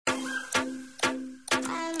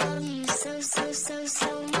so,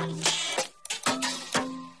 so much.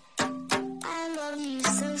 I love you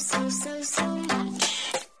so, so, so, so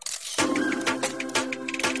much.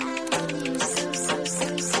 I love you so, so,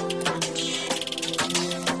 so, so much. I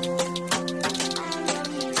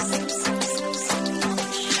love you so, so, so, so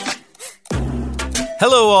much.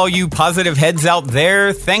 Hello, all you positive heads out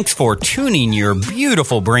there. Thanks for tuning your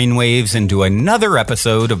beautiful brainwaves into another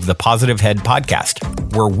episode of the Positive Head Podcast,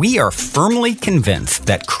 where we are firmly convinced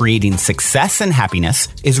that creating success and happiness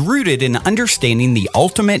is rooted in understanding the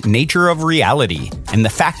ultimate nature of reality and the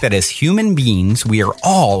fact that as human beings, we are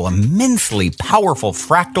all immensely powerful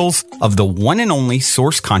fractals of the one and only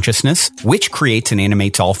source consciousness, which creates and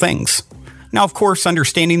animates all things. Now, of course,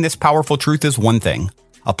 understanding this powerful truth is one thing.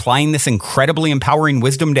 Applying this incredibly empowering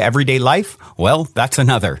wisdom to everyday life, well, that's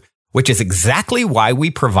another, which is exactly why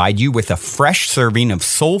we provide you with a fresh serving of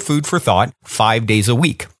soul food for thought 5 days a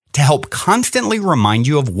week to help constantly remind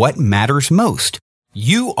you of what matters most.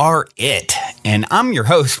 You are it. And I'm your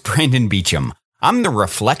host, Brandon Beecham. I'm the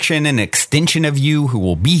reflection and extension of you who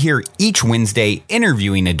will be here each Wednesday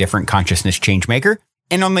interviewing a different consciousness changemaker.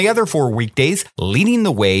 And on the other 4 weekdays, leading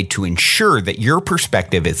the way to ensure that your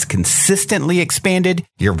perspective is consistently expanded,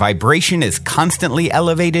 your vibration is constantly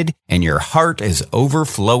elevated, and your heart is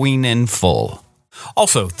overflowing and full.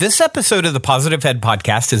 Also, this episode of the Positive Head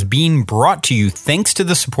Podcast is being brought to you thanks to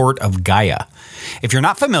the support of Gaia. If you're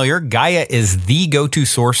not familiar, Gaia is the go-to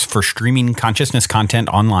source for streaming consciousness content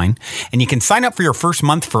online, and you can sign up for your first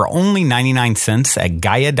month for only 99 cents at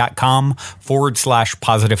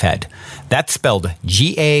gaia.com/positivehead. That's spelled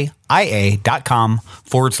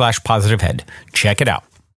GAIA.com/positivehead. Check it out.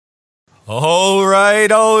 All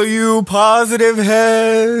right, all you positive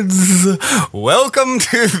heads. Welcome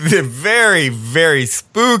to the very, very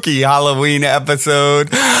spooky Halloween episode.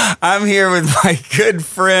 I'm here with my good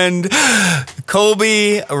friend,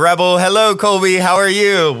 Colby Rebel. Hello, Colby. How are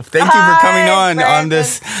you? Thank you for coming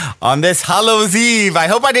on this Hallows Eve. I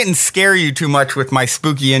hope I didn't scare you too much with my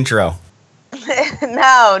spooky intro.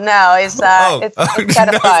 No, it's kind of fun.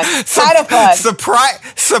 Kind of fun.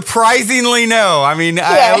 Surprisingly, no. I mean,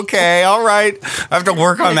 Yeah. Okay, all right. I have to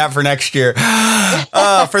work on that for next year.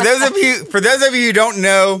 For those of you who don't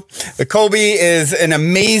know, Colby is an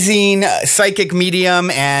amazing psychic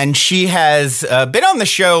medium, and she has been on the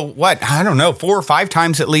show, 4 or 5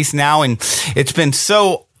 times at least now, and it's been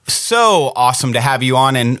so awesome to have you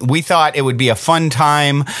on, and we thought it would be a fun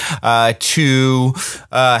time to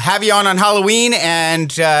have you on Halloween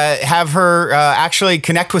and have her actually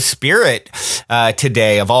connect with spirit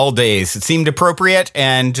today of all days. It seemed appropriate,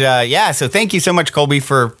 and so thank you so much, Colby,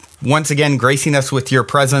 for once again gracing us with your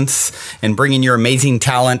presence and bringing your amazing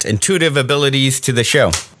talent, intuitive abilities to the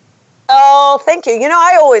show. Oh, thank you. You know,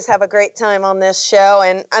 I always have a great time on this show,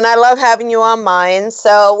 and I love having you on mine.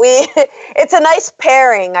 So it's a nice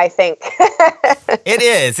pairing, I think.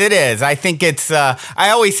 It is. I think it's, I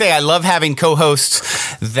always say I love having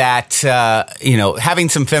co-hosts that, having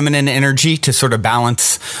some feminine energy to sort of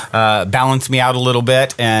balance me out a little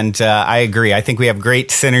bit. And I agree. I think we have great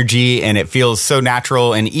synergy, and it feels so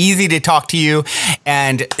natural and easy to talk to you.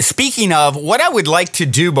 And speaking of, what I would like to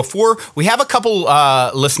do before, we have a couple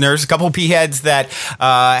listeners, a couple P-heads that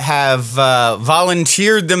have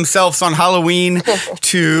volunteered themselves on Halloween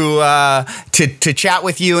to chat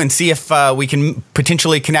with you and see if we can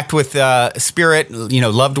potentially connect with spirit,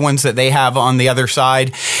 loved ones that they have on the other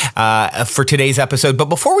side for today's episode. But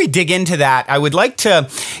before we dig into that, I would like to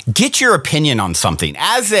get your opinion on something.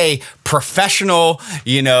 As a professional,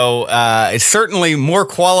 certainly more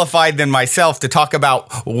qualified than myself to talk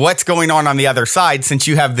about what's going on the other side, since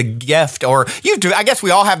you have the gift, or I guess we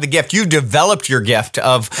all have the gift. You've developed your gift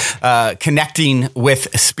of connecting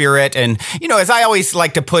with spirit. And, as I always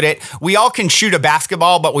like to put it, we all can shoot a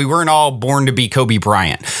basketball, but we weren't all born to be Kobe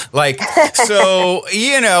Bryant. So,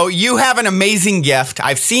 you have an amazing gift.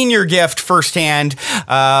 I've seen your gift firsthand,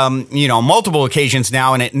 multiple occasions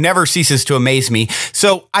now, and it never ceases to amaze me.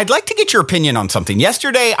 So I'd like to get your opinion on something.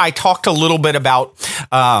 Yesterday, I talked a little bit about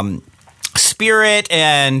spirit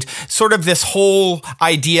and sort of this whole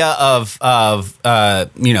idea of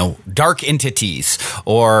dark entities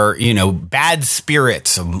or, bad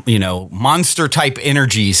spirits, monster type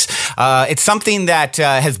energies. It's something that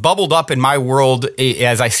has bubbled up in my world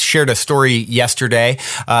as I shared a story yesterday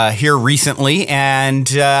here recently. And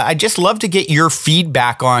I'd just love to get your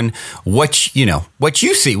feedback on what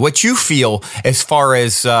you see, what you feel as far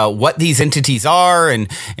as what these entities are.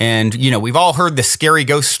 And we've all heard the scary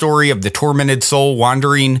ghost story of the tormented soul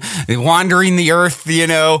wandering the earth,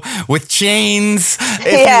 with chains, if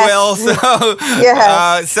you will. So,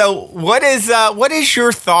 so what is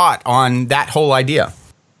your thought on that whole idea?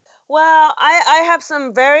 Well, I have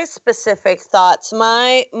some very specific thoughts.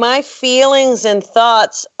 My feelings and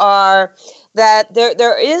thoughts are that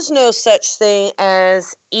there is no such thing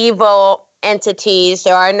as evil entities.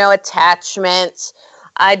 There are no attachments.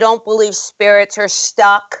 I don't believe spirits are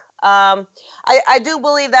stuck. I do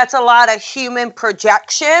believe that's a lot of human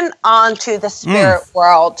projection onto the spirit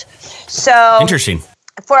world. So Interesting.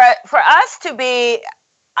 For us to be,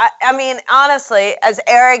 I mean, honestly, as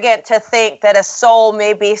arrogant to think that a soul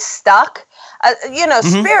may be stuck.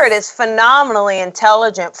 Spirit is phenomenally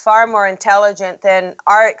intelligent, far more intelligent than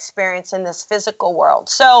our experience in this physical world.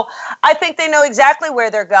 So I think they know exactly where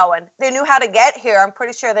they're going. They knew how to get here. I'm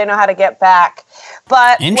pretty sure they know how to get back.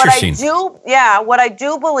 But what I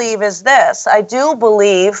do believe is this. I do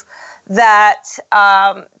believe that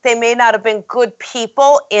they may not have been good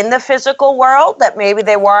people in the physical world, that maybe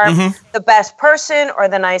they weren't the best person or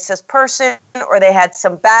the nicest person, or they had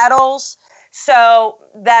some battles. So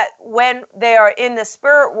that when they are in the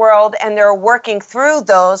spirit world and they're working through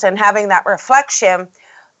those and having that reflection,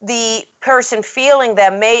 the person feeling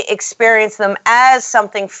them may experience them as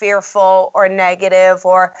something fearful or negative,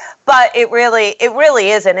 but it really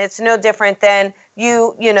isn't. It's no different than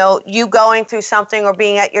you going through something or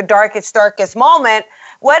being at your darkest moment.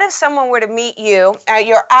 What if someone were to meet you at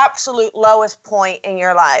your absolute lowest point in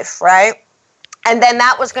your life, right? And then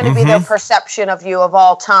that was going to be their perception of you of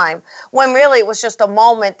all time, when really it was just a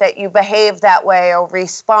moment that you behaved that way or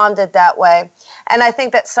responded that way. And I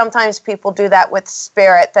think that sometimes people do that with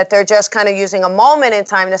spirit, that they're just kind of using a moment in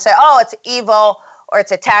time to say, oh, it's evil or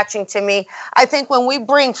it's attaching to me. I think when we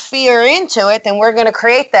bring fear into it, then we're going to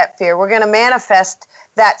create that fear. We're going to manifest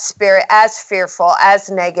that spirit as fearful, as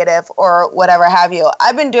negative, or whatever have you.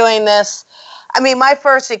 I've been doing this. I mean, my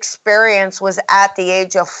first experience was at the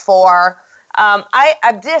age of 4.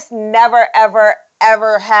 I've just never,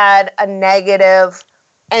 ever had a negative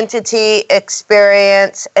entity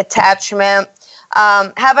experience, attachment.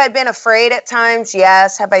 Have I been afraid at times?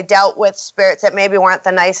 Yes. Have I dealt with spirits that maybe weren't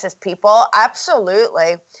the nicest people?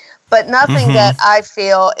 Absolutely. But nothing that I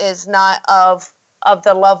feel is not of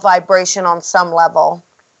the love vibration on some level.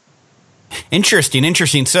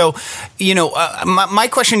 Interesting. So, my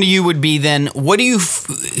question to you would be then, what do you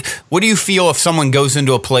feel if someone goes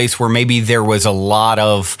into a place where maybe there was a lot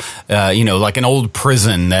of, like an old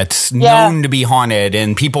prison that's known to be haunted,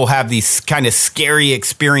 and people have these kind of scary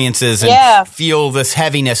experiences and feel this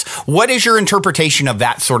heaviness? What is your interpretation of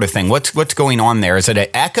that sort of thing? What's going on there? Is it an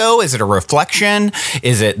echo? Is it a reflection?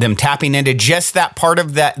 Is it them tapping into just that part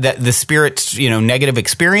of that the spirit's, negative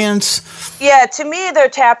experience? Yeah, to me, they're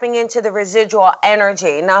tapping into the residual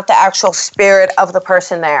energy, not the actual spirit of the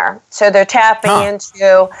person there. So they're tapping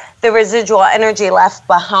into the residual energy left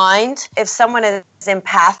behind. If someone is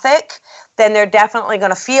empathic, then they're definitely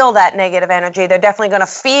going to feel that negative energy. They're definitely going to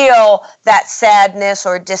feel that sadness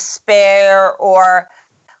or despair or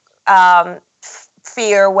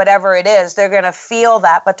fear, whatever it is. They're going to feel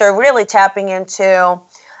that, but they're really tapping into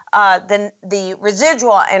the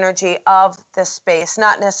residual energy of the space,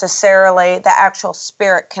 not necessarily the actual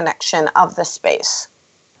spirit connection of the space.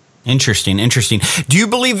 Interesting. Do you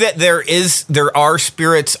believe that there are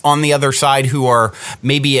spirits on the other side who are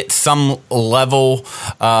maybe at some level,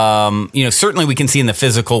 certainly we can see in the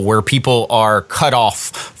physical where people are cut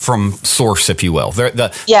off from source, if you will.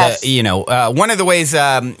 One of the ways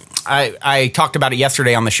I talked about it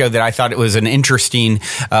yesterday on the show that I thought it was an interesting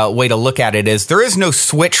way to look at it is there is no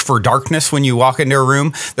switch for darkness when you walk into a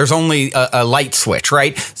room. There's only a light switch,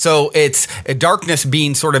 right? So it's darkness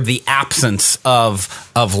being sort of the absence of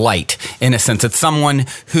light. In a sense, it's someone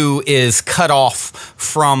who is cut off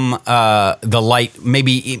from the light,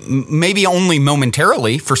 maybe only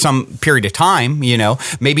momentarily for some period of time.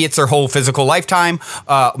 Maybe it's their whole physical lifetime,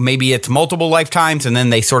 maybe it's multiple lifetimes, and then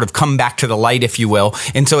they sort of come back to the light, if you will.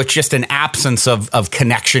 And so it's just an absence of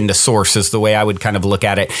connection to source is the way I would kind of look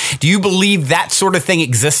at it. Do you believe that sort of thing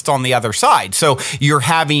exists on the other side? So you're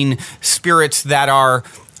having spirits that are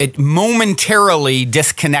momentarily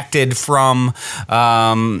disconnected from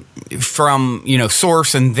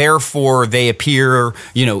source, and therefore they appear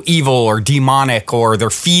evil or demonic, or they're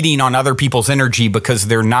feeding on other people's energy because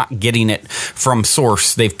they're not getting it from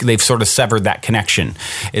source. They've sort of severed that connection.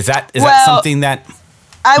 Is that something that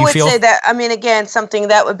I would say that, again, something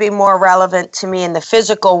that would be more relevant to me in the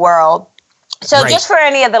physical world. So just for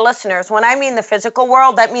any of the listeners, when I mean the physical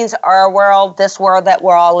world, that means our world, this world that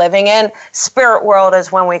we're all living in. Spirit world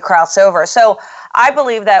is when we cross over. So I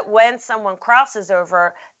believe that when someone crosses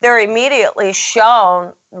over, they're immediately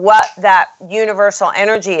shown what that universal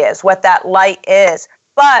energy is, what that light is.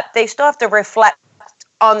 But they still have to reflect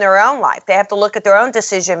on their own life. They have to look at their own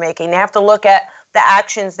decision making. They have to look at the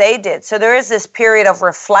actions they did. So there is this period of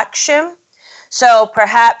reflection. So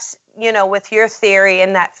perhaps, with your theory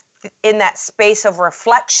in that space of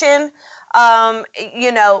reflection,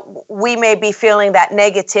 we may be feeling that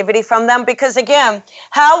negativity from them. Because again,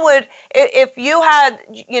 if you had,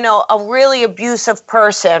 a really abusive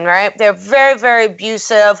person, right? They're very, very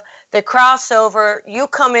abusive. They cross over, you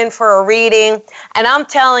come in for a reading, and I'm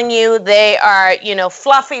telling you they are,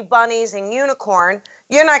 fluffy bunnies and unicorn,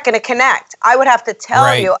 you're not going to connect. I would have to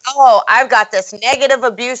tell you, I've got this negative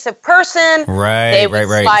abusive person. They would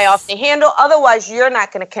fly off the handle. Otherwise, you're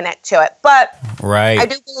not going to connect to it. But I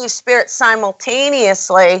do believe spirit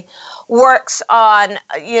simultaneously works on,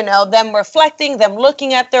 them reflecting, them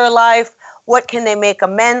looking at their life. What can they make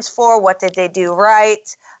amends for? What did they do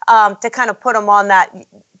right? To kind of put them on that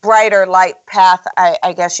brighter light path,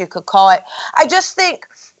 I guess you could call it. I just think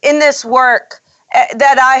in this work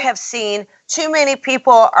that I have seen, too many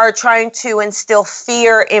people are trying to instill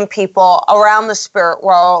fear in people around the spirit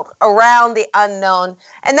world, around the unknown.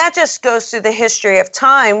 And that just goes through the history of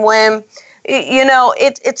time when,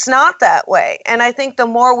 it's not that way. And I think the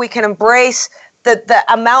more we can embrace the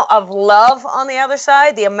amount of love on the other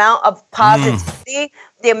side, the amount of positivity,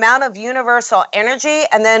 the amount of universal energy,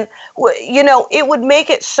 and then, it would make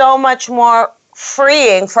it so much more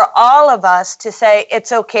freeing for all of us to say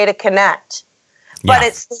it's okay to connect. But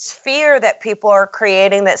it's this fear that people are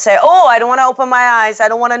creating that say, I don't want to open my eyes. I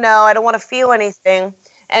don't want to know. I don't want to feel anything.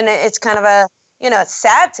 And it's kind of it's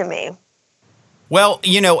sad to me. Well,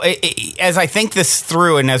 as I think this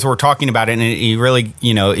through and as we're talking about it, and you really,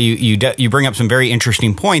 you bring up some very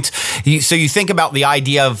interesting points. So you think about the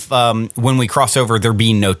idea of when we cross over, there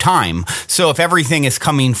being no time. So if everything is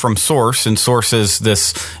coming from source, and source is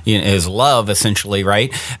this, is love, essentially,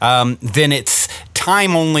 right? Then it's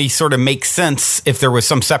time only sort of makes sense. If there was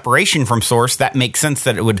some separation from source, that makes sense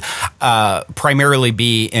that it would primarily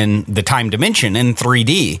be in the time dimension in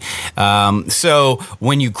 3D. So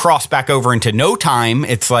when you cross back over into no time,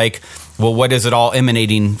 it's like, well, what is it all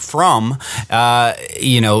emanating from?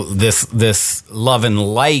 This love and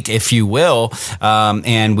light, if you will.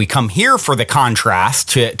 And we come here for the contrast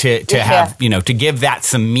to have, to give that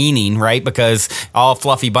some meaning, right? Because all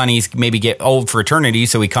fluffy bunnies maybe get old for eternity.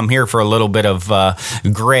 So we come here for a little bit of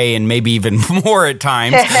gray and maybe even more at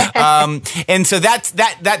times. And so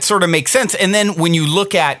that sort of makes sense. And then when you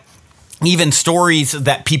look at even stories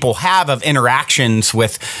that people have of interactions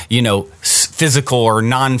with, physical or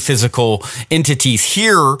non-physical entities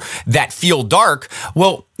here that feel dark,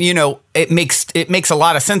 well, it makes a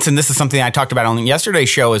lot of sense, and this is something I talked about on yesterday's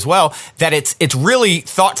show as well, that it's really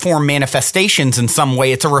thought form manifestations in some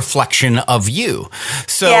way. It's a reflection of you.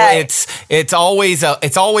 So it's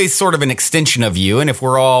always sort of an extension of you. And if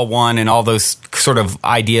we're all one and all those sort of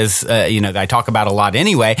ideas, that I talk about a lot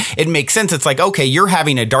anyway, it makes sense. It's like, okay, you're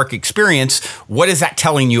having a dark experience. What is that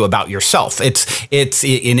telling you about yourself? It's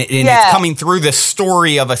coming through the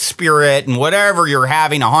story of a spirit and whatever you're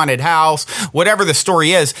having, a haunted house, whatever the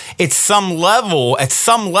story is. At some level,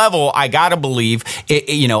 I gotta believe,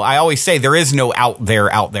 I always say there is no out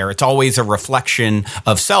there. It's always a reflection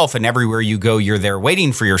of self, and everywhere you go, you're there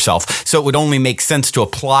waiting for yourself. So it would only make sense to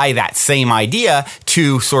apply that same idea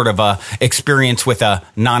to sort of a experience with a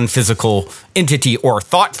non-physical entity or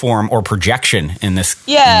thought form or projection in this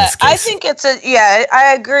case. I think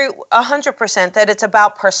I agree 100% that it's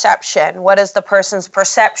about perception. What is the person's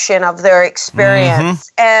perception of their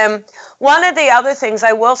experience? And one of the other things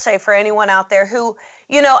I will say for anyone out there who,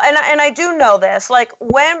 and I do know this, like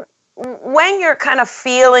when you're kind of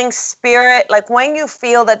feeling spirit, like when you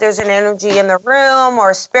feel that there's an energy in the room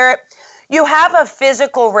or spirit, you have a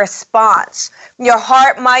physical response. Your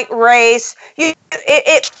heart might race.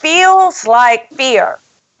 It feels like fear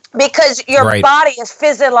because your body is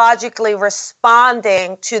physiologically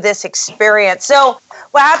responding to this experience. So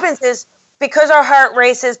what happens is, because our heart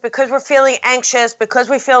races, because we're feeling anxious, because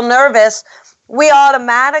we feel nervous, we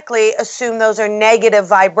automatically assume those are negative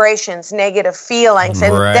vibrations, negative feelings,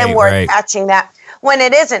 and then we're attaching that. When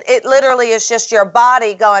it isn't, it literally is just your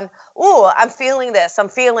body going, ooh, I'm feeling this.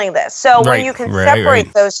 So when you can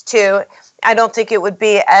separate those two, I don't think it would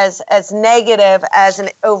be as negative as an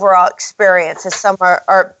overall experience as some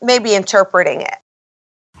are maybe interpreting it.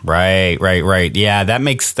 Right. Yeah, that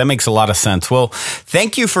makes a lot of sense. Well,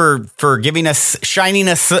 thank you for giving us shining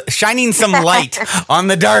some light on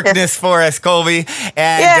the darkness for us, Colby.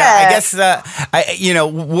 And I guess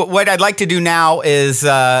what I'd like to do now is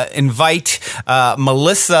invite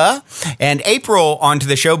Melissa and April onto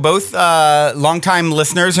the show, both longtime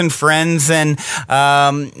listeners and friends, and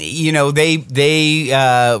they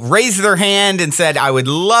raised their hand and said, "I would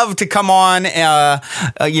love to come on,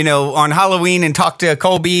 on Halloween and talk to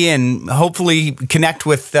Colby and hopefully connect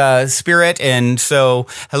with Spirit." And so,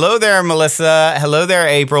 hello there, Melissa. Hello there,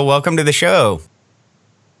 April. Welcome to the show.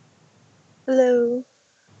 Hello.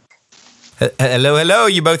 Hello.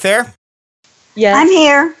 You both there? Yes. I'm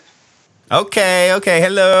here. Okay.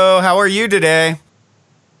 Hello. How are you today?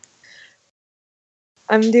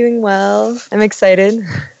 I'm doing well. I'm excited.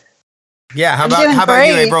 Yeah. How about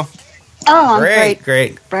you, April? Oh, I'm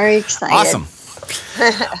great. Very excited. Awesome.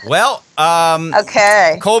 Well,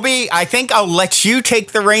 Okay. Colby, I think I'll let you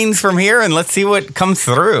take the reins from here and let's see what comes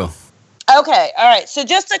through. Okay. All right. So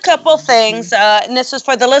just a couple things, and this is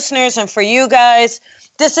for the listeners and for you guys.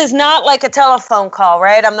 This is not like a telephone call,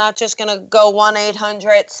 right? I'm not just going to go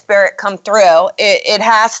 1-800-SPIRIT come through. It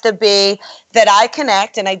has to be that I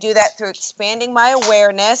connect, and I do that through expanding my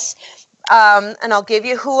awareness. And I'll give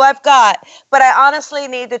you who I've got. But I honestly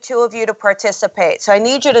need the two of you to participate. So I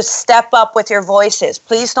need you to step up with your voices.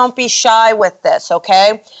 Please don't be shy with this,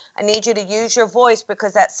 okay? I need you to use your voice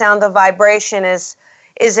because that sound of vibration is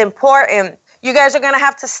important. You guys are going to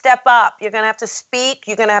have to step up. You're going to have to speak.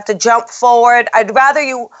 You're going to have to jump forward. I'd rather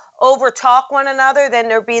you over-talk one another than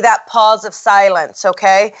there be that pause of silence,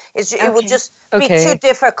 okay? It will just be too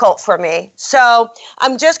difficult for me. So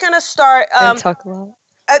I'm just going to start... talk a lot.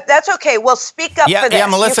 That's okay. Well, speak up for this. Yeah,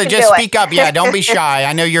 Melissa, just speak up. Yeah, don't be shy.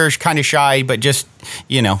 I know you're kind of shy, but just,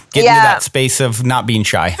 get into that space of not being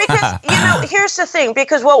shy. Because, here's the thing.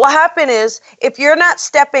 Because what will happen is if you're not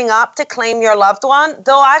stepping up to claim your loved one,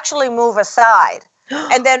 they'll actually move aside.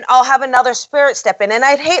 And then I'll have another spirit step in. And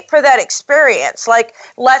I'd hate for that experience. Like,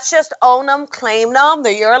 let's just own them, claim them.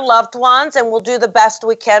 They're your loved ones, and we'll do the best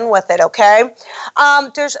we can with it, okay?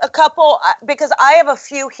 There's a couple, because I have a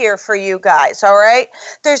few here for you guys, all right?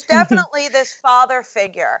 There's definitely this father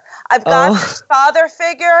figure. I've got this father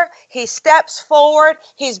figure. He steps forward.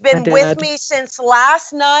 He's been with me since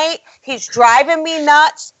last night. He's driving me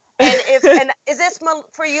nuts. And is this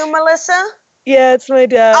for you, Melissa? Yeah, it's my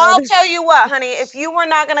dad. I'll tell you what, honey, if you were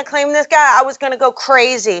not going to claim this guy, I was going to go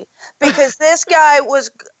crazy because this guy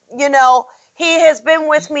was, he has been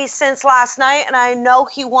with me since last night and I know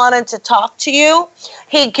he wanted to talk to you.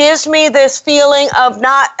 He gives me this feeling of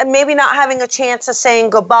maybe not having a chance of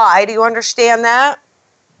saying goodbye. Do you understand that?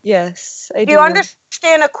 Yes, I do. Do you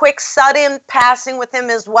understand a quick sudden passing with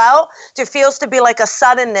him as well? There feels to be like a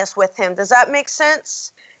suddenness with him. Does that make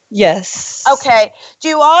sense? Yes. Okay. Do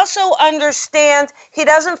you also understand he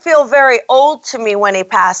doesn't feel very old to me when he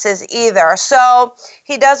passes either? So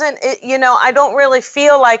he doesn't, I don't really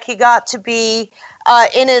feel like he got to be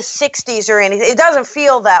in his 60s or anything. It doesn't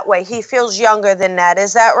feel that way. He feels younger than that.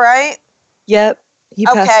 Is that right? Yep. He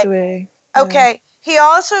passed away. Okay. Yeah. He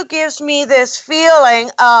also gives me this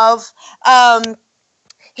feeling of...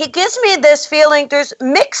 He gives me this feeling there's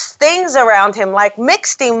mixed things around him, like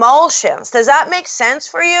mixed emotions. Does that make sense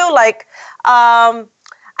for you? Like, I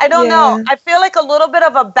don't know. I feel like a little bit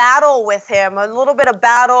of a battle with him, a little bit of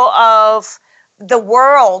battle of the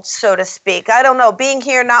world, so to speak. I don't know, being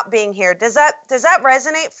here, not being here. Does that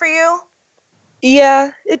resonate for you?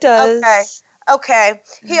 Yeah, it does. Okay.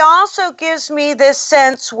 He also gives me this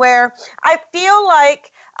sense where I feel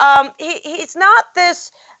like he's not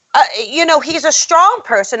this... he's a strong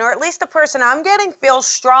person, or at least the person I'm getting feels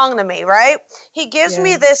strong to me, right? He gives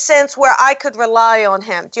me this sense where I could rely on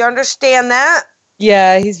him. Do you understand that?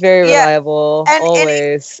 Yeah, he's very reliable,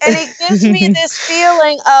 always. And he gives me this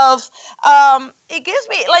feeling of, it gives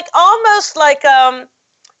me like almost like,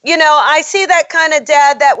 I see that kind of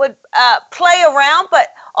dad that would play around,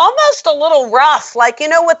 but almost a little rough, like,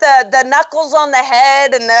 with the knuckles on the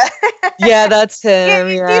head and the... Yeah, that's him.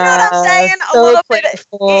 You know what I'm saying? So a little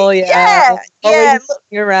playful, bit. Always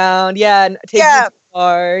looking around. Yeah, taking you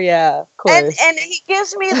far. Yeah, of course. And he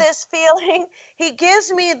gives me this feeling. He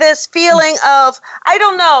gives me this feeling of, I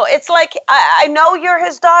don't know. It's like, I know you're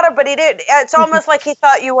his daughter, but he did. It's almost like he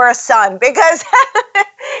thought you were a son because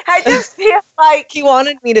I just feel like... He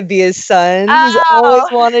wanted me to be his son. He's always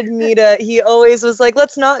wanted me to... He always was like,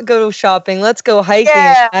 let's not go shopping. Let's go hiking.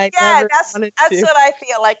 That's what I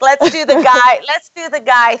feel like. Let's do the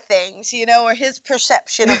guy things, or his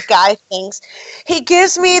perception of guy things. He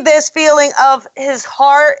gives me this feeling of his his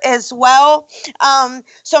heart as well.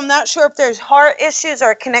 So I'm not sure if there's heart issues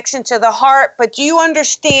or a connection to the heart, but do you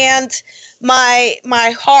understand my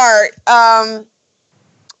heart?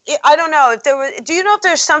 I don't know if there was. Do you know if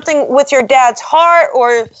there's something with your dad's heart,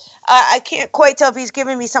 or I can't quite tell if he's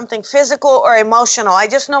giving me something physical or emotional. I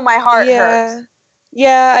just know my heart hurts.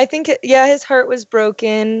 Yeah, I think his heart was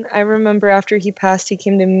broken. I remember after he passed, he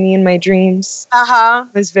came to me in my dreams.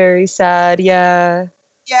 It was very sad. Yeah.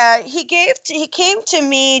 Yeah, he came to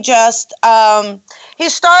me just he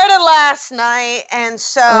started last night, and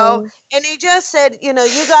and he just said, you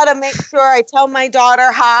got to make sure I tell my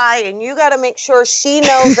daughter hi, and you got to make sure she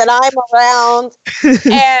knows that I'm around.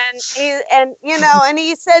 And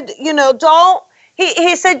he said, don't.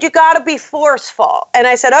 He said, you got to be forceful. And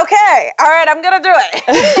I said, okay, all right, I'm going to do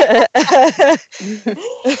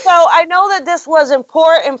it. So I know that this was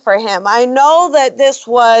important for him. I know that this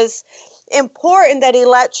was important that he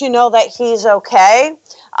lets you know that he's okay.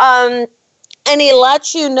 And he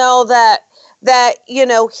lets you know that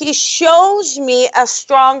he shows me a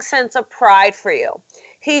strong sense of pride for you.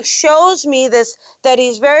 He shows me that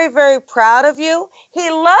he's very, very proud of you.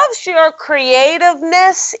 He loves your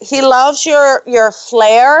creativeness. He loves your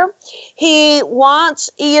flair. He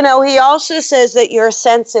wants, he also says that you're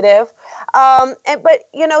sensitive. But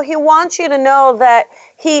he wants you to know that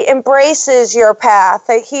he embraces your path,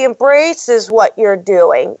 that he embraces what you're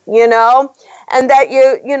doing, and that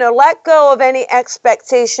you let go of any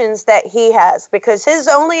expectations that he has, because his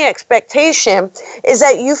only expectation is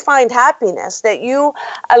that you find happiness, that you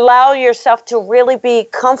allow yourself to really be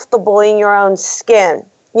comfortable in your own skin.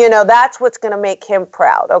 That's what's going to make him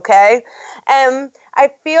proud, okay? And I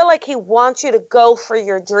feel like he wants you to go for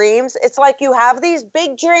your dreams. It's like you have these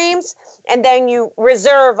big dreams, and then you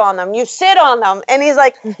reserve on them. You sit on them, and he's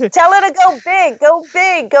like, tell her to go big, go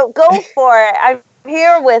for it. I'm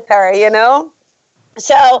here with her,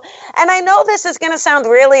 So, and I know this is going to sound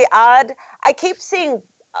really odd. I keep seeing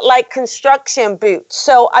like construction boots.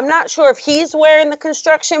 So I'm not sure if he's wearing the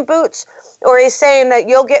construction boots, or he's saying that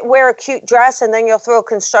you'll wear a cute dress and then you'll throw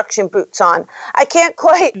construction boots on. I can't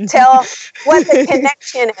quite tell what the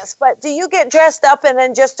connection is, but do you get dressed up and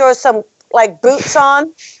then just throw some like boots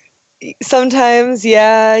on? Sometimes,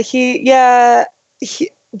 yeah.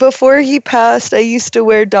 Before he passed, I used to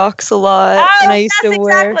wear Docs a lot. Oh, and I used that's to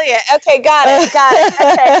wear exactly it. Okay, got it.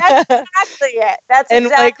 Okay, that's exactly it. That's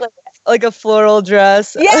exactly it. Like a floral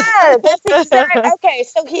dress. Yeah, that's exactly. Okay,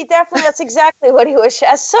 so that's exactly what he was.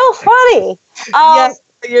 That's so funny.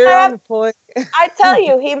 You're on point. I tell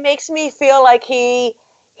you, he makes me feel like he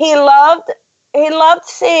loved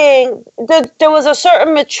seeing that there was a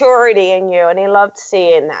certain maturity in you, and he loved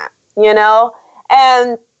seeing that,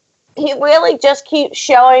 and he really just keeps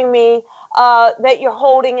showing me that you're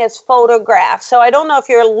holding his photograph. So I don't know if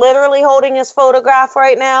you're literally holding his photograph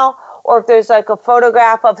right now, or if there's like a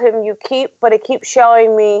photograph of him you keep, but it keeps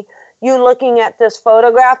showing me you looking at this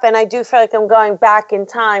photograph, and I do feel like I'm going back in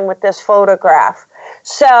time with this photograph.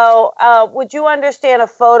 So would you understand a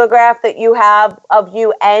photograph that you have of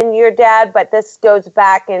you and your dad, but this goes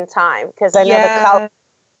back in time? Because I know the color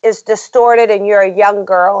is distorted and you're a young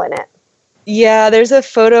girl in it. Yeah, there's a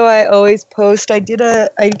photo I always post. I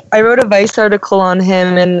wrote a Vice article on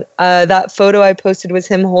him, and that photo I posted was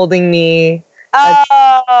him holding me.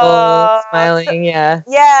 Smiling, yeah.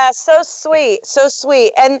 Yeah, so sweet.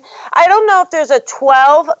 And I don't know if there's a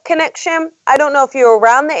 12 connection. I don't know if you're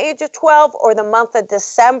around the age of 12 or the month of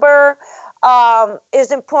December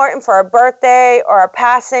is important for a birthday or a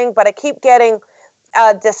passing, but I keep getting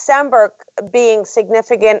December being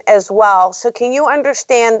significant as well. So can you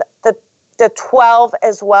understand the 12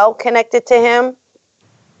 as well connected to him?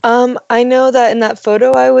 I know that in that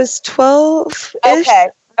photo I was 12. Okay,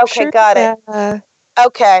 got it.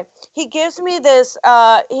 Okay. He gives me this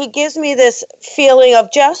feeling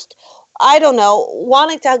of just, I don't know,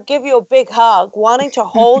 wanting to give you a big hug, wanting to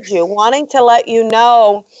hold you, wanting to let you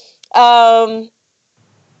know that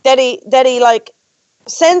he like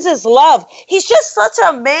sends his love. He's just such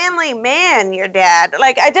a manly man, your dad.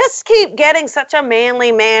 Like, I just keep getting such a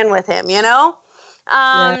manly man with him,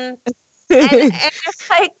 and it's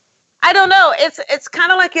like, I don't know. It's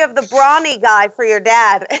kind of like you have the brawny guy for your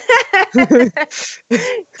dad.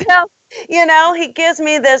 So, he gives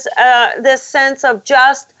me this sense of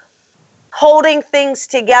just holding things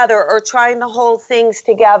together, or trying to hold things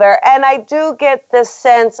together. And I do get this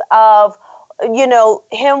sense of,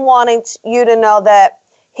 him wanting you to know that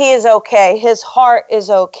he is okay. His heart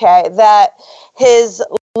is okay. That his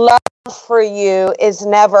love for you is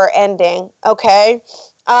never ending. Okay.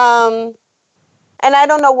 And I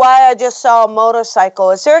don't know why I just saw a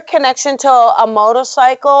motorcycle. Is there a connection to a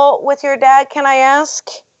motorcycle with your dad, can I ask?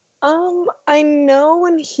 I know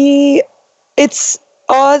it's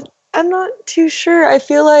odd. I'm not too sure. I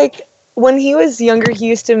feel like when he was younger, he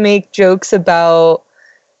used to make jokes about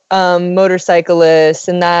motorcyclists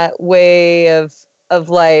and that way of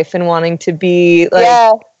life and wanting to be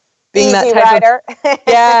like being easy that type rider. of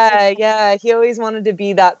yeah. He always wanted to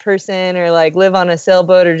be that person or like live on a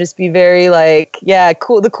sailboat or just be very like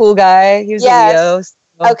cool, the cool guy. He was a Leo. So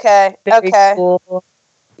Okay. cool.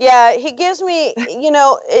 Yeah, he gives me,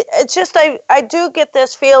 it's just I do get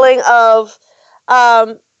this feeling of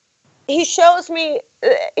he shows me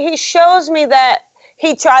that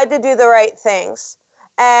he tried to do the right things.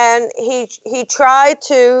 And he tried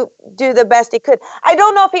to do the best he could. I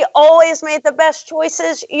don't know if he always made the best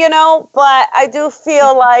choices, but I do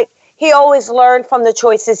feel like he always learned from the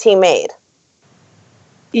choices he made.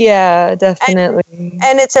 Yeah, definitely.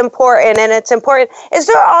 And it's important. Is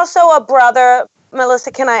there also a brother,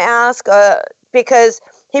 Melissa, can I ask? Because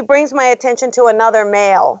he brings my attention to another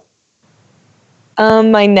male.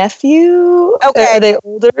 My nephew. Okay. Are they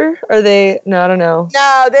older? No, I don't know.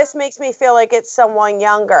 No, this makes me feel like it's someone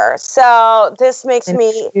younger. So this makes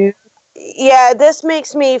me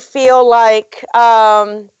feel like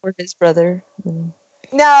or his brother.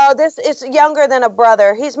 No, this is younger than a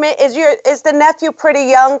brother. Is the nephew pretty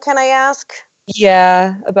young, can I ask?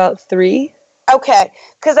 Yeah, about 3. Okay,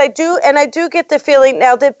 because I do get the feeling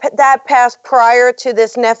now that passed prior to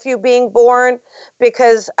this nephew being born,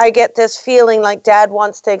 because I get this feeling like Dad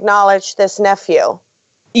wants to acknowledge this nephew.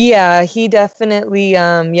 Yeah, he definitely,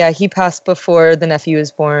 he passed before the nephew was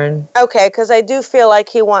born. Okay, because I do feel like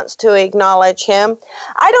he wants to acknowledge him.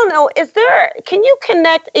 I don't know, can you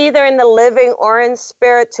connect either in the living or in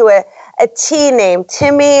spirit to a T name,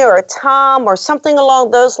 Timmy or Tom or something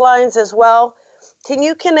along those lines as well? Can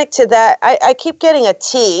you connect to that? I keep getting a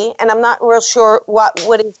T, and I'm not real sure what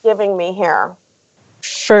he's giving me here.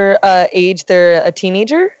 For age, they're a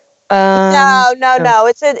teenager? No.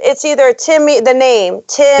 It's either Timmy, the name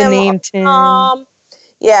Tim, Tim. Tom.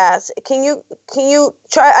 Yes. Can you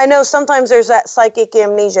try? I know sometimes there's that psychic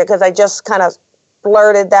amnesia because I just kind of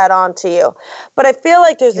blurted that onto you, but I feel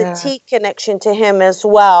like there's a T connection to him as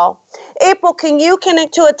well. April, can you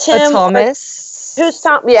connect to a Tim? A Thomas. Who's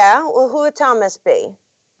Tom? Yeah. Well, who would Thomas be?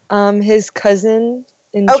 His cousin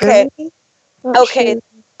in Germany. Okay. Sure.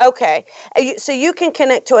 Okay. So you can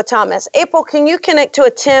connect to a Thomas. April, can you connect to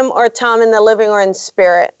a Tim or a Tom in the living or in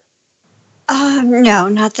spirit? No,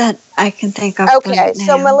 not that I can think of. Okay.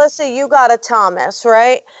 So Melissa, you got a Thomas,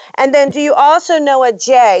 right? And then do you also know a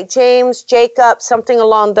J, James, Jacob, something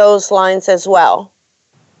along those lines as well?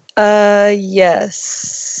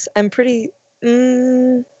 Yes. I'm pretty...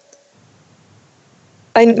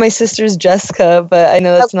 my sister's Jessica, but I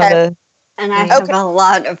know that's not a... And I have a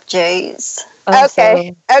lot of J's.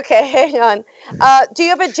 Okay, hang on. Do you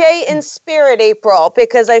have a J in spirit, April?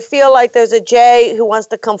 Because I feel like there's a J who wants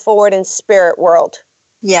to come forward in spirit world.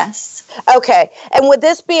 Yes. Okay. And would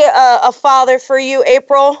this be a father for you,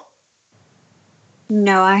 April?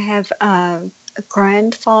 No, I have a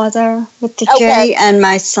grandfather with the J and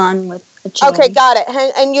my son with the J. Okay, got it.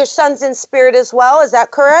 And your son's in spirit as well, is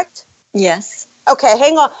that correct? Yes. Okay,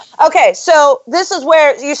 hang on. Okay, so this is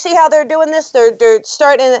where you see how they're doing this. They're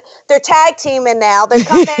tag teaming now. They're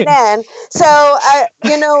coming in. So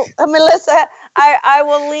Melissa, I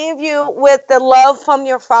will leave you with the love from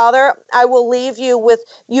your father. I will leave you with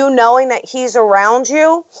you knowing that he's around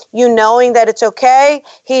you. You knowing that it's okay.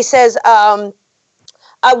 He says,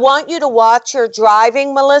 I want you to watch your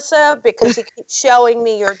driving, Melissa, because he keeps showing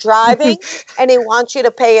me you're driving, and he wants you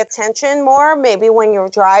to pay attention more, maybe when you're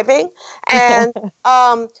driving. And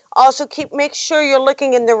also make sure you're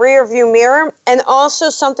looking in the rear view mirror, and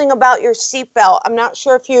also something about your seatbelt. I'm not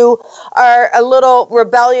sure if you are a little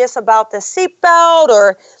rebellious about the seatbelt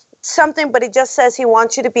or something, but he just says he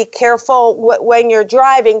wants you to be careful when you're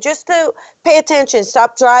driving, just to pay attention.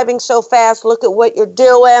 Stop driving so fast. Look at what you're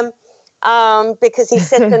doing. Because he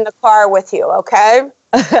sits in the car with you, okay?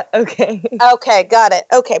 Okay. Okay, got it.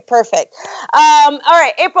 Okay, perfect. All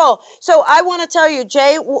right, April. So I want to tell you,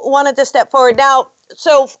 Jay wanted to step forward. Now,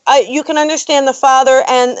 so you can understand the father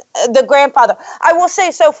and the grandfather. I will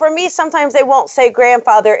say, so for me, sometimes they won't say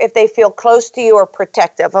grandfather if they feel close to you or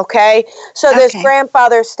protective, okay? So this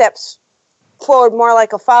grandfather steps forward more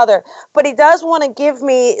like a father. But he does want to give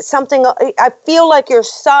me something. I feel like your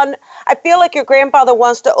grandfather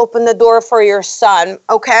wants to open the door for your son,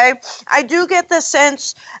 okay? I do get the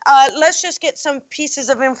sense, let's just get some pieces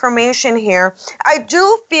of information here. I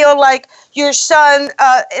do feel like your son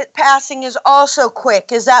passing is also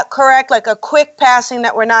quick. Is that correct? Like a quick passing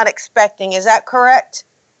that we're not expecting. Is that correct?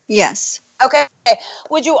 Yes. Okay.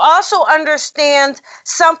 Would you also understand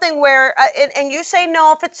something where, and you say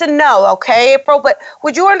no if it's a no, okay, April, but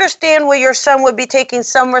would you understand where your son would be taking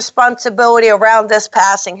some responsibility around this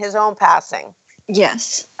passing, his own passing?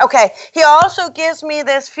 Yes. Okay. He also gives me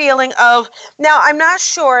this feeling of, now I'm not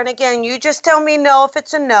sure, and again, you just tell me no if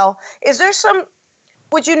it's a no.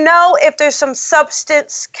 Would you know if there's some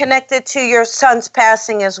substance connected to your son's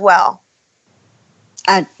passing as well?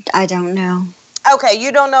 I don't know. Okay,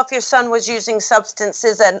 you don't know if your son was using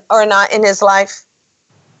substances or not in his life?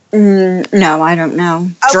 No, I don't know.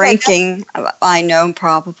 Okay, Drinking, I know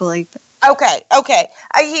probably. Okay.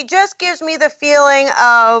 He just gives me the feeling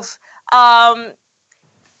of,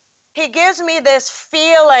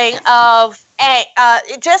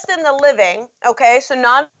 just in the living, okay, so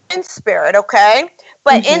not in spirit, okay,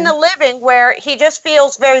 but in the living where he just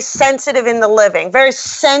feels very sensitive in the living, very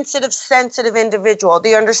sensitive individual. Do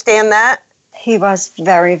you understand that? He was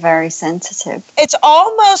very, very sensitive. It's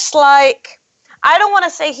almost like, I don't want to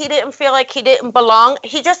say he didn't feel like he didn't belong.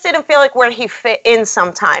 He just didn't feel like where he fit in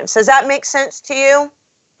sometimes. Does that make sense to you?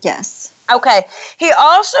 Yes. Okay. He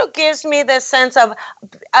also gives me this sense of,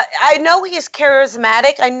 I know he's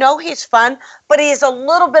charismatic. I know he's fun, but he's a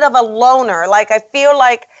little bit of a loner. Like, I feel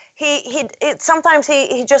like sometimes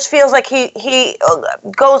he just feels like he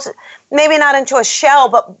goes maybe not into a shell,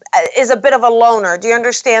 but is a bit of a loner. Do you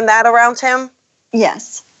understand that around him?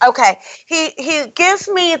 Yes. Okay. He gives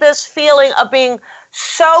me this feeling of being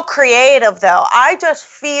so creative, though. I just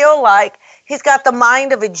feel like he's got the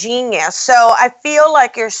mind of a genius. So I feel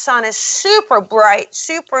like your son is super bright,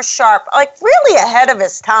 super sharp, like really ahead of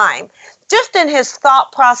his time, just in his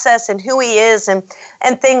thought process and who he is and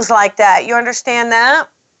things like that. You understand that?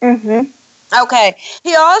 Mm-hmm. Okay.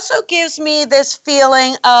 He also gives me this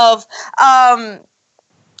feeling of, I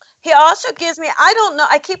don't know,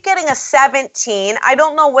 I keep getting a 17. I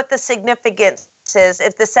don't know what the significance is,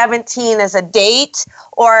 if the 17 is a date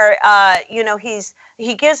or,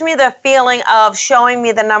 he gives me the feeling of showing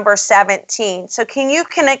me the number 17. So can you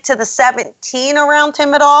connect to the 17 around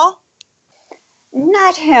him at all?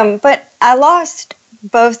 Not him, but I lost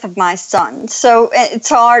both of my sons. So it's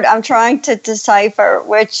hard. I'm trying to decipher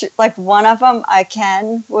which, like one of them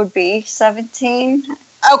would be 17.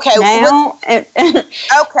 Okay. Now.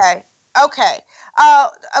 Okay.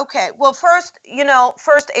 Well, first,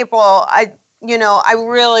 April, I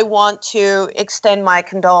really want to extend my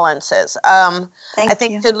condolences. I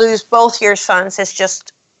think to lose both your sons is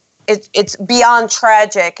just, it's beyond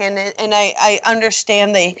tragic, and I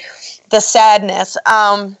understand the sadness.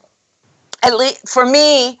 At least for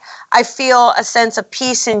me, I feel a sense of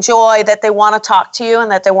peace and joy that they want to talk to you and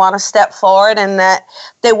that they want to step forward and that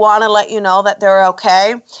they want to let you know that they're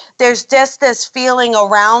okay. There's just this feeling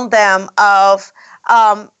around them of,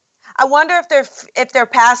 I wonder if their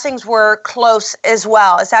passings were close as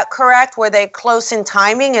well. Is that correct? Were they close in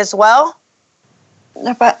timing as well?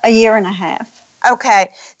 About a year and a half.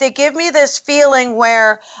 Okay. They give me this feeling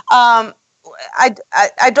where,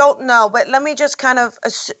 I don't know, but let me just kind of,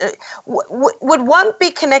 would one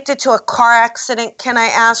be connected to a car accident, can I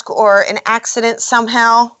ask, or an accident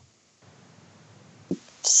somehow?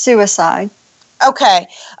 Suicide. Okay.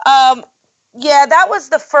 Yeah, that was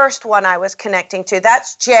the first one I was connecting to.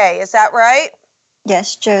 That's Jay, is that right?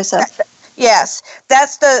 Yes, Joseph. Yes,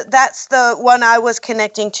 that's the one I was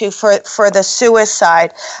connecting to for the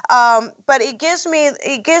suicide. But it gives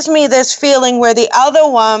me this feeling where the other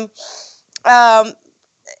one,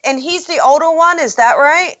 and he's the older one, is that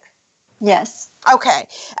right? Yes. Okay.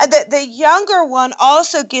 The younger one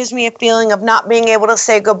also gives me a feeling of not being able to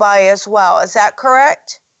say goodbye as well. Is that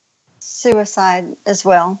correct? Suicide as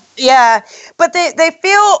well. Yeah, but they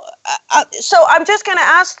feel, so I'm just going to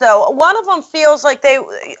ask though, one of them feels like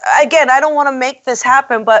again, I don't want to make this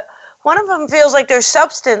happen, but one of them feels like there's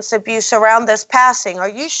substance abuse around this passing. Are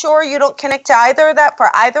you sure you don't connect to either of that for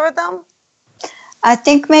either of them? I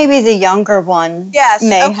think maybe the younger one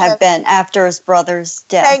may have been after his brother's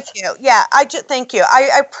death. Thank you. Yeah, thank you.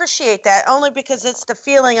 I appreciate that only because it's the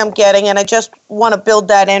feeling I'm getting, and I just want to build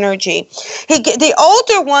that energy. The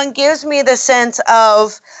older one gives me the sense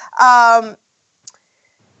of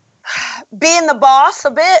being the boss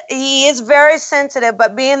a bit. He is very sensitive,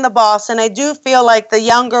 but being the boss, and I do feel like the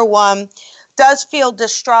younger one does feel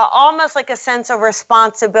distraught, almost like a sense of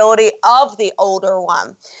responsibility of the older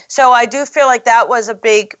one. So I do feel like that was a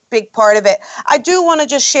big part of it. I do want to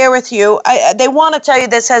just share with you, they want to tell you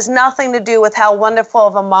this has nothing to do with how wonderful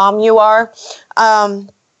of a mom you are.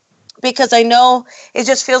 Because I know it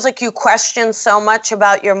just feels like you question so much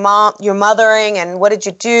about your mothering and what did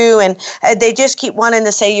you do, and they just keep wanting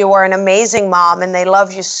to say you are an amazing mom and they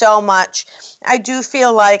love you so much. I do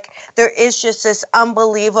feel like there is just this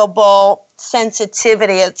unbelievable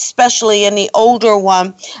sensitivity, especially in the older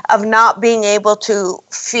one, of not being able to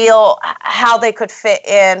feel how they could fit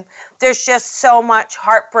in. There's just so much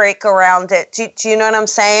heartbreak around it. Do you know what I'm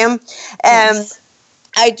saying? Yes.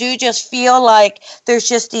 I do just feel like there's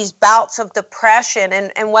just these bouts of depression,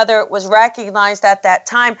 and whether it was recognized at that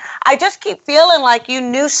time, I just keep feeling like you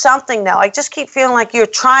knew something now. I just keep feeling like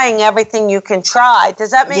you're trying everything you can try.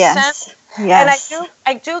 Does that make sense? Yes. And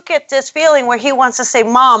I do get this feeling where he wants to say,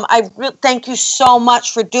 Mom, thank you so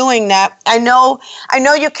much for doing that. I know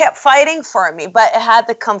you kept fighting for me, but it had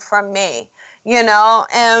to come from me,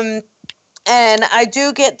 And I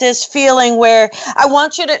do get this feeling where I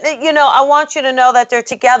want you to know that they're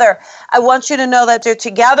together. I want you to know that they're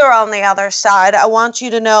together on the other side. I want you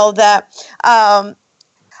to know that,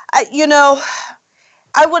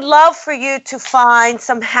 I would love for you to find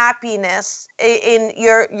some happiness in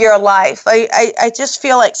your life. I just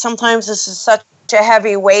feel like sometimes this is such a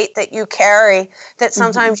heavy weight that you carry that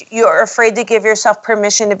sometimes you're afraid to give yourself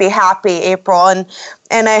permission to be happy, April. And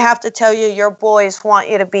I have to tell you, your boys want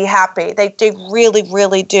you to be happy. They really,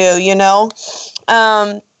 really do,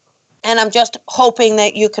 and I'm just hoping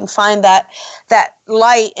that you can find that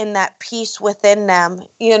light and that peace within them,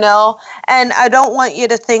 And I don't want you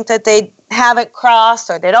to think that they haven't crossed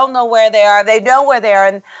or they don't know where they are. They know where they are.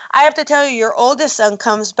 And I have to tell you, your oldest son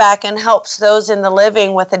comes back and helps those in the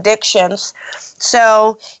living with addictions.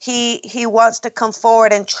 So he wants to come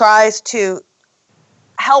forward and tries to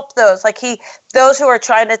help those, those who are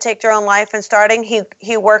trying to take their own life and starting,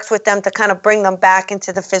 he works with them to kind of bring them back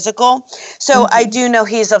into the physical. So I do know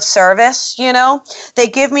he's of service, They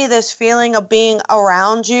give me this feeling of being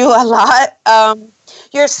around you a lot.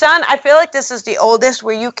 Your son, I feel like this is the oldest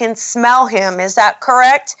where you can smell him. Is that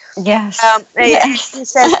correct? Yes. Yes. He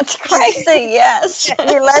says, that's crazy. Yes.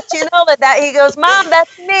 He lets you know that he goes, Mom,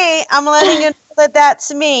 that's me. I'm letting you know that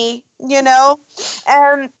that's me,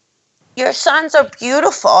 And your sons are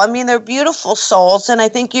beautiful. I mean, they're beautiful souls, and I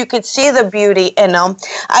think you could see the beauty in them.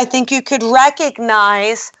 I think you could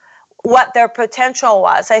recognize what their potential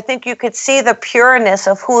was. I think you could see the pureness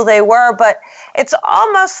of who they were, but it's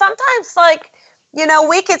almost sometimes like,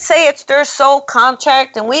 we could say it's their soul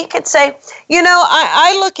contract, and we could say,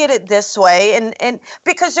 I look at it this way, and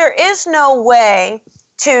because there is no way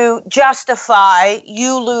to justify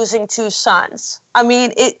you losing two sons. I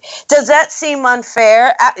mean, does that seem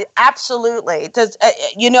unfair? Absolutely. Does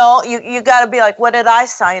you got to be like, what did I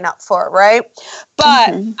sign up for, right?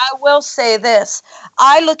 But I will say this.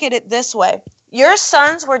 I look at it this way. Your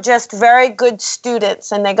sons were just very good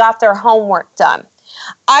students, and they got their homework done.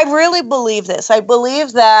 I really believe this. I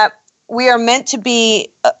believe that we are meant to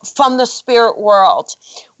be from the spirit world.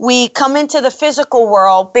 We come into the physical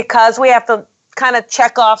world because we have to kind of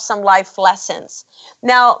check off some life lessons.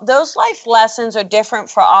 Now, those life lessons are different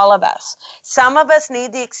for all of us. Some of us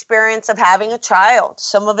need the experience of having a child.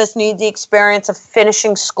 Some of us need the experience of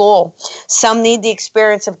finishing school. Some need the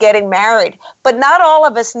experience of getting married. But not all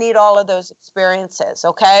of us need all of those experiences,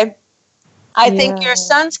 okay? I think your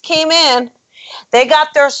sons came in, they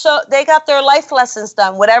got their life lessons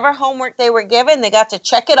done. Whatever homework they were given, they got to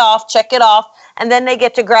check it off, and then they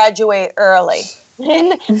get to graduate early.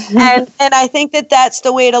 And I think that that's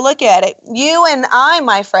the way to look at it. You and I,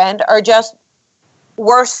 my friend, are just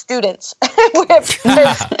worse students. we're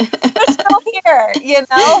still here,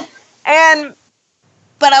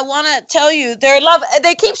 But I want to tell you,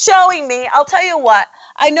 they keep showing me. I'll tell you what.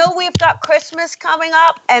 I know we've got Christmas coming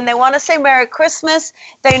up, and they want to say Merry Christmas.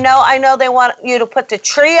 I know they want you to put the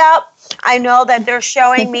tree up. I know that they're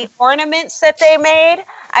showing me ornaments that they made,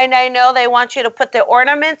 and I know they want you to put the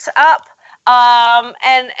ornaments up.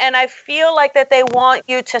 And I feel like that they want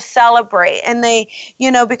you to celebrate, and they,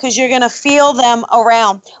 because you're going to feel them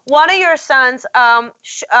around. One of your sons,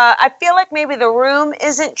 I feel like maybe the room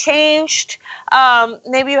isn't changed.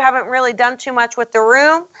 Maybe you haven't really done too much with the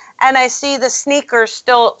room, and I see the sneakers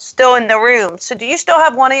still in the room. So do you still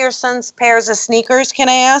have one of your son's pairs of sneakers, can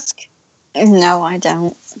I ask? No, I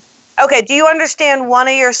don't. Okay, do you understand one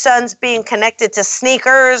of your sons being connected to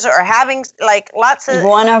sneakers or having like lots of...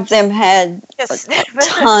 One of them had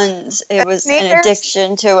tons. It was an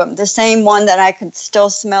addiction to him. The same one that I could still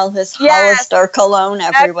smell his Hollister cologne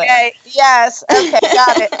everywhere. Okay, yes, okay,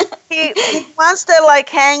 got it. He wants to like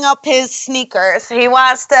hang up his sneakers. He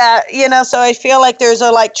wants to, so I feel like there's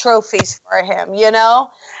like trophies for him,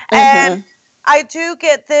 And I do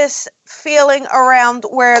get this feeling around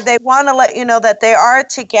where they want to let you know that they are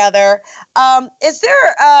together. Is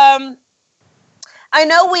there, I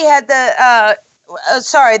know we had the,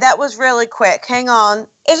 sorry, that was really quick. Hang on.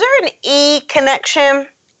 Is there an E connection?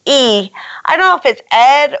 E. I don't know if it's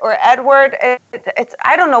Ed or Edward. It's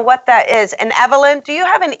I don't know what that is. And Evelyn, do you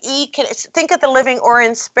have an E? Think of the living or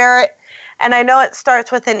in spirit. And I know it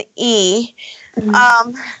starts with an E.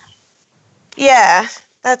 Yeah,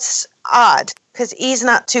 that's odd because E's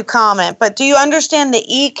not too common. But do you understand the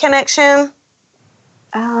E connection?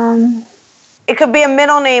 It could be a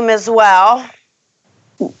middle name as well.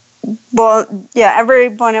 Well, yeah,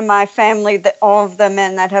 everyone in my family, all of the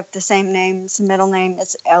men that have the same names, middle name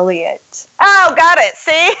is Elliot. Oh, got it.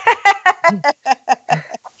 See?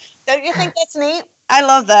 Don't you think that's neat? I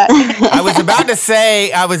love that. I was about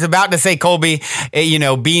to say, Colby,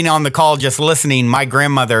 being on the call, just listening, my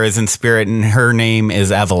grandmother is in spirit and her name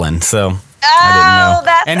is Evelyn. So I didn't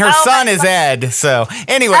know. And her son is Ed. So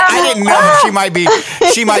anyway, I didn't know that she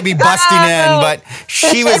might be busting in, but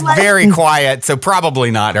she was very quiet. So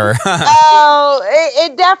probably not her.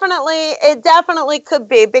 It definitely could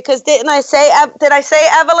be because did I say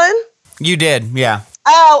Evelyn? You did. Yeah.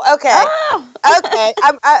 Oh, okay. Okay.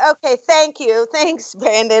 Okay. Thank you. Thanks,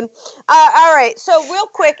 Brandon. All right. So real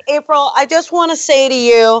quick, April, I just want to say to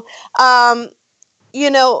you,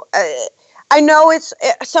 I know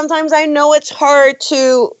sometimes I know it's hard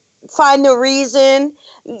to find the reason.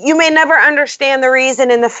 You may never understand the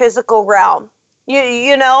reason in the physical realm,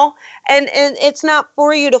 you know, and it's not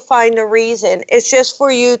for you to find a reason. It's just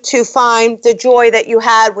for you to find the joy that you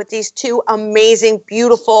had with these two amazing,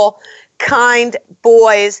 beautiful, kind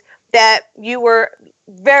boys that you were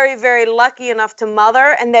very, very lucky enough to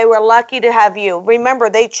mother, and they were lucky to have you. Remember,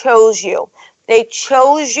 they chose you. They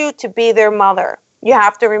chose you to be their mother. You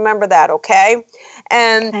have to remember that, okay?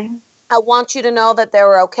 And I want you to know that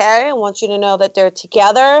they're okay. I want you to know that they're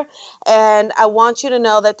together. And I want you to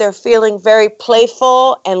know that they're feeling very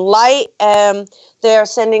playful and light, and they're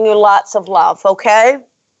sending you lots of love, okay?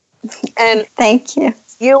 And thank you.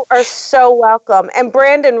 You are so welcome. And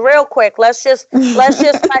Brandon, real quick, let's just let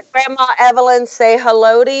Grandma Evelyn say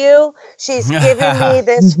hello to you. She's giving me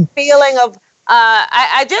this feeling of,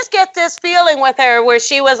 I just get this feeling with her where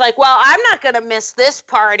she was like, well, I'm not going to miss this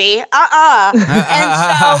party. And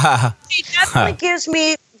so she definitely gives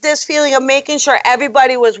me this feeling of making sure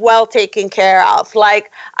everybody was well taken care of.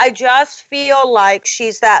 Like, I just feel like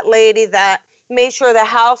she's that lady that made sure the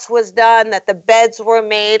house was done, that the beds were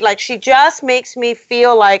made. Like, she just makes me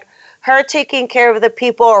feel like her taking care of the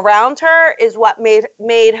people around her is what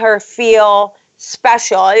made her feel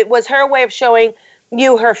special. It was her way of showing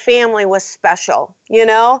you her family was special, you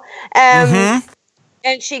know? And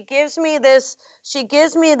she gives me this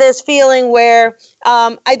feeling where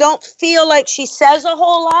I don't feel like she says a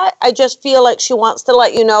whole lot. I just feel like she wants to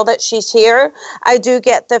let you know that she's here. I do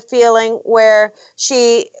get the feeling where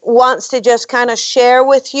she wants to just kind of share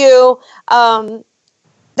with you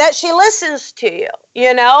that she listens to you,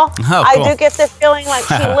 you know? Oh, cool. I do get the feeling like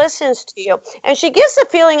she listens to you. And she gives the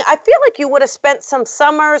feeling, I feel like you would have spent some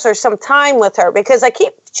summers or some time with her because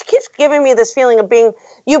she keeps giving me this feeling of being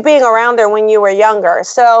around her when you were younger.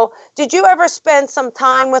 So did you ever spend some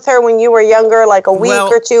time with her when you were younger, like a week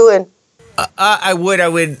or two? And I would.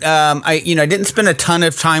 I didn't spend a ton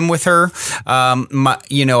of time with her.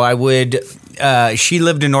 I would. She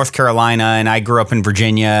lived in North Carolina and I grew up in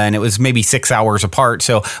Virginia, and it was maybe 6 hours apart.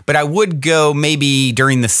 So, but I would go maybe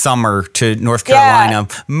during the summer to North Carolina,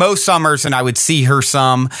 most summers, and I would see her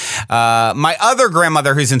some. My other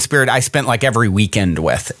grandmother, who's in spirit, I spent like every weekend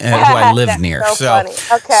with, who I lived near. So funny.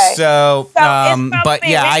 Okay. But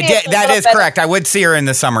yeah, I get that is correct. I would see her in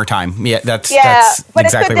the summertime. Yeah, that's but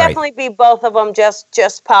exactly it could definitely be both of them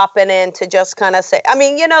just popping in to just kind of say. I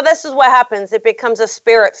mean, this is what happens. It becomes a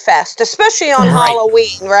spirit fest, especially especially on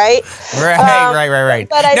Halloween, right? Right.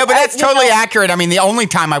 But but that's totally accurate. I mean, the only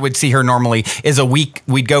time I would see her normally is a week.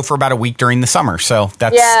 We'd go for about a week during the summer. So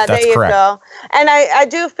that's there you correct. Go. And I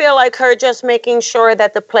do feel like her just making sure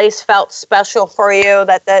that the place felt special for you,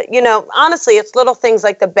 that honestly, it's little things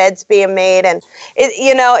like the beds being made. And,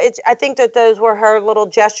 I think that those were her little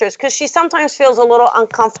gestures, because she sometimes feels a little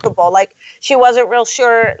uncomfortable, like she wasn't real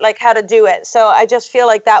sure like how to do it. So I just feel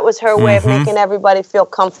like that was her way of making everybody feel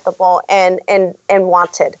comfortable and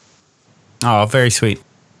wanted. Oh, very sweet.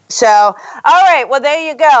 So, all right. Well, there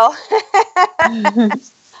you go.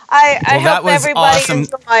 I hope everybody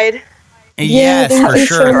enjoyed. Yes, for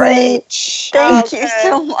sure. Thank you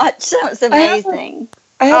so much. That was amazing.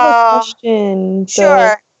 I have a question.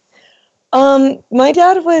 Sure. My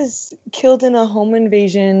dad was killed in a home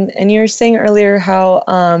invasion, and you were saying earlier how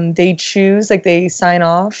they choose, like they sign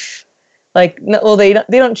off, like they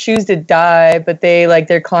don't choose to die, but they like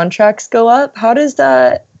their contracts go up. How does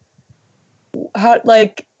that?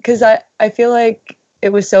 Because I feel like it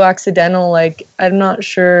was so accidental. Like I'm not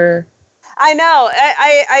sure. I know.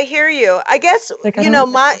 I hear you. I guess,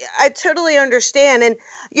 I totally understand. And,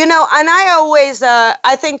 and I always,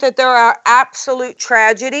 I think that there are absolute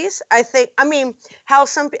tragedies. think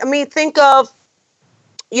of,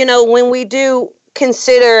 when we do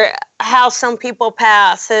consider how some people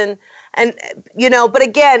pass and, but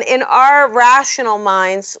again, in our rational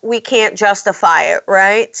minds, we can't justify it,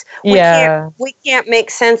 right? We can't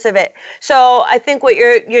make sense of it. So I think what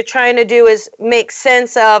you're trying to do is make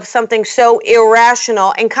sense of something so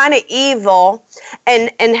irrational and kind of evil,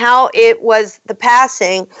 and how it was the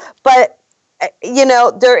passing. But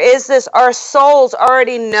there is this: our souls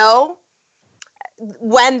already know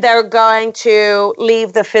when they're going to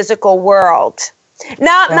leave the physical world.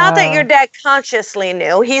 Not that your dad consciously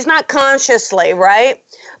knew. He's not consciously, right?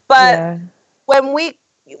 But when we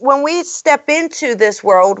step into this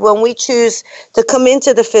world, when we choose to come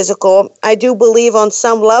into the physical, I do believe on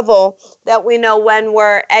some level that we know when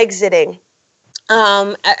we're exiting.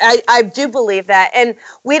 I do believe that. And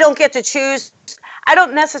we don't get to choose. I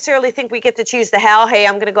don't necessarily think we get to choose hey,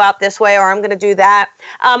 I'm going to go out this way or I'm going to do that.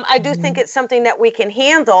 I do think it's something that we can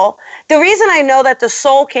handle. The reason I know that the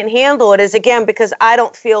soul can handle it is, again, because I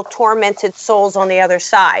don't feel tormented souls on the other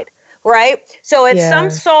side, right? So if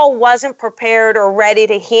some soul wasn't prepared or ready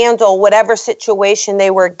to handle whatever situation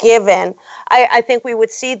they were given, I think we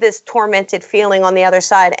would see this tormented feeling on the other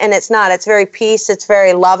side. And it's not. It's very peace. It's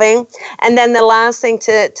very loving. And then the last thing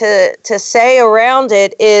to say around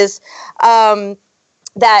it is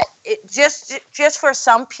that it just for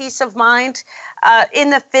some peace of mind in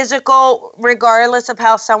the physical, regardless of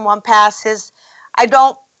how someone passes, I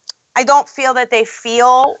don't feel that they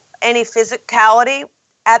feel any physicality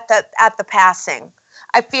at the passing.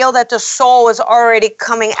 I feel that the soul is already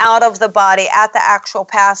coming out of the body at the actual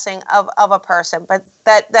passing of a person. But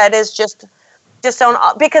that is just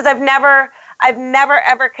on, because I've never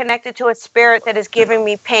ever connected to a spirit that is giving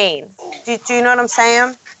me pain. Do you know what I'm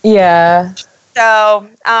saying? Yeah. So,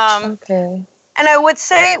 okay. And I would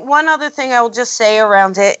say one other thing I will just say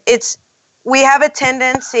around it. We have a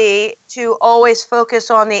tendency to always focus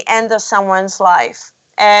on the end of someone's life.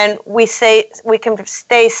 And we can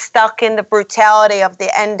stay stuck in the brutality of the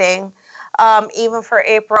ending, even for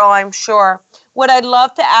April, I'm sure. What I'd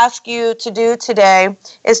love to ask you to do today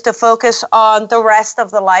is to focus on the rest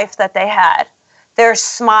of the life that they had. Their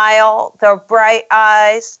smile, their bright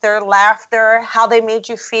eyes, their laughter, how they made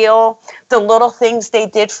you feel, the little things they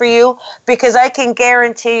did for you, because I can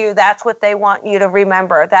guarantee you that's what they want you to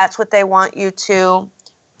remember. That's what they want you to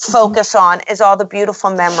focus on, is all the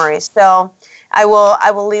beautiful memories. So I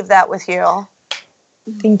will leave that with you.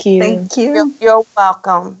 Thank you. Thank you. You're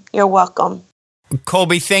welcome. You're welcome.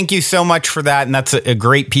 Colby, thank you so much for that. And that's a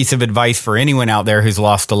great piece of advice for anyone out there who's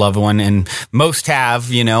lost a loved one. And most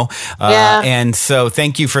have, And so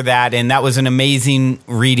thank you for that. And that was an amazing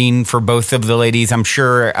reading for both of the ladies. I'm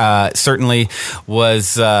sure certainly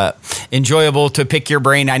was enjoyable to pick your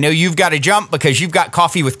brain. I know you've got to jump because you've got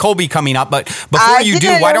Coffee with Colby coming up. But before you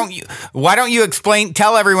do, why don't you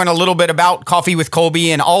tell everyone a little bit about Coffee with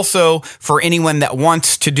Colby, and also for anyone that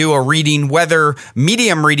wants to do a reading, whether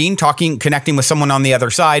medium reading, connecting with someone on the other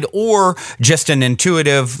side, or just an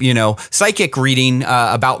intuitive, psychic reading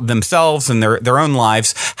about themselves and their own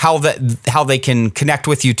lives, how they can connect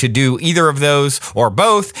with you to do either of those or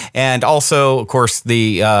both, and also, of course,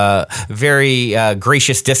 the very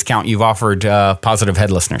gracious discount you've offered Positive Head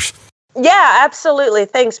listeners. Yeah, absolutely.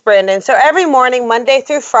 Thanks, Brendan. So every morning, Monday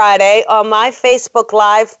through Friday, on my Facebook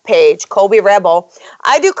Live page, Colby Rebel,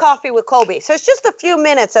 I do Coffee with Colby. So it's just a few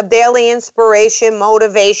minutes of daily inspiration,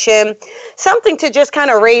 motivation, something to just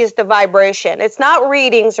kind of raise the vibration. It's not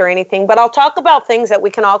readings or anything, but I'll talk about things that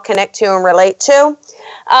we can all connect to and relate to.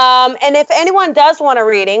 And if anyone does want a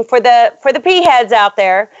reading, for the P-heads out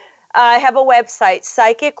there, I have a website,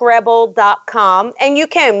 psychicrebel.com, and you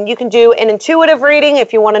can do an intuitive reading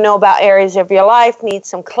if you want to know about areas of your life, need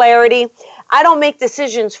some clarity. I don't make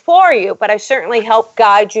decisions for you, but I certainly help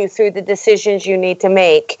guide you through the decisions you need to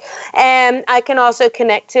make. And I can also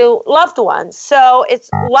connect to loved ones. So it's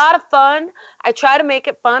a lot of fun. I try to make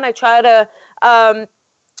it fun. I try to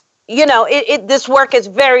this work is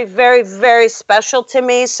very, very, very special to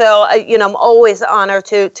me. So, I'm always honored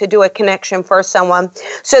to do a connection for someone.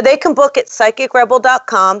 So they can book at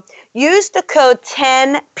psychicrebel.com. Use the code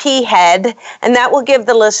 10PHEAD, and that will give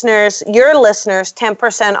your listeners,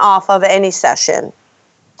 10% off of any session.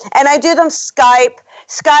 And I do them Skype,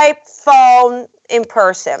 phone, in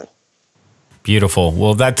person. Beautiful.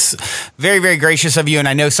 Well, that's very, very gracious of you. And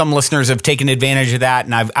I know some listeners have taken advantage of that.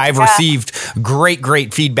 And I've received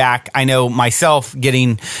great feedback. I know myself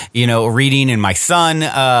getting, a reading, and my son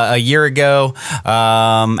a year ago.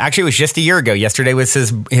 Actually, it was just a year ago. Yesterday was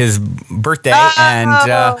his birthday.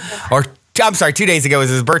 Or I'm sorry, 2 days ago was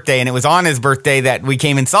his birthday, and it was on his birthday that we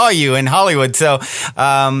came and saw you in Hollywood. So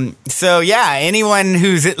yeah, anyone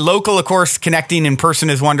who's local, of course, connecting in person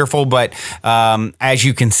is wonderful. But as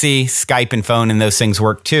you can see, Skype and phone and those things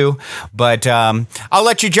work too. But I'll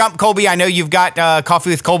let you jump, Colby. I know you've got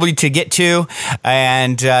Coffee with Colby to get to.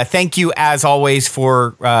 And thank you, as always,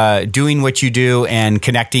 for doing what you do and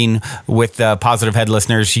connecting with Positive Head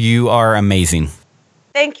listeners. You are amazing.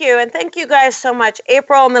 Thank you. And thank you guys so much.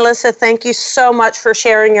 April and Melissa, thank you so much for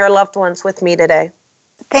sharing your loved ones with me today.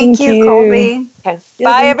 Thank you, Colby. Okay.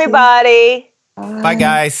 Bye, everybody. Bye,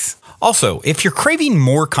 guys. Also, if you're craving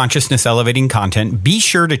more consciousness elevating content, be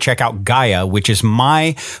sure to check out Gaia, which is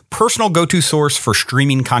my personal go-to source for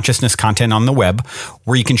streaming consciousness content on the web,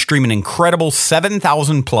 where you can stream an incredible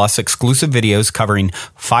 7,000 plus exclusive videos covering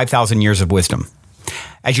 5,000 years of wisdom.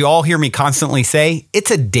 As you all hear me constantly say,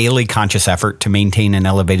 it's a daily conscious effort to maintain an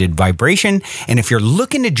elevated vibration. And if you're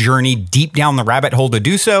looking to journey deep down the rabbit hole to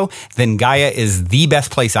do so, then Gaia is the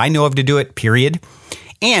best place I know of to do it, period.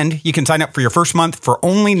 And you can sign up for your first month for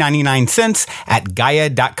only 99 cents at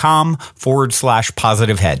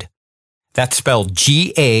gaia.com/positivehead. That's spelled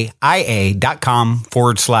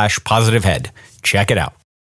GAIA.com/positivehead. Check it out.